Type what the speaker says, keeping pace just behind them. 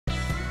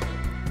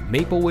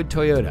Maplewood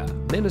Toyota,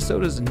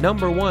 Minnesota's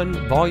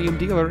 #1 volume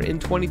dealer in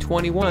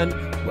 2021,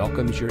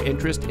 welcomes your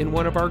interest in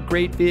one of our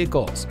great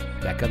vehicles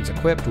that comes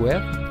equipped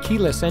with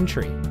keyless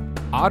entry,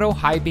 auto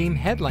high beam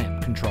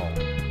headlamp control,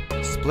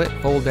 split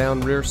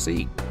fold-down rear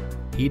seat,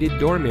 heated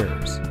door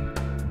mirrors,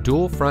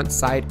 dual front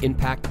side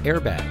impact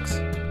airbags,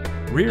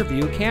 rear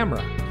view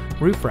camera,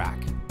 roof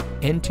rack,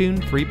 Entune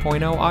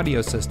 3.0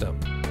 audio system,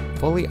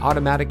 fully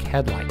automatic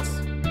headlights,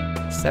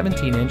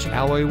 17-inch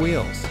alloy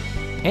wheels,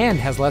 and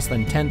has less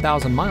than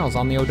 10,000 miles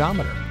on the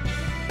odometer.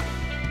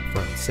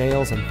 From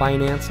sales and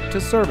finance to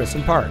service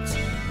and parts,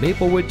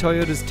 Maplewood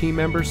Toyota's team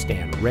members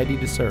stand ready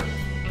to serve.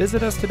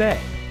 Visit us today.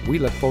 We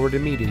look forward to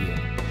meeting you.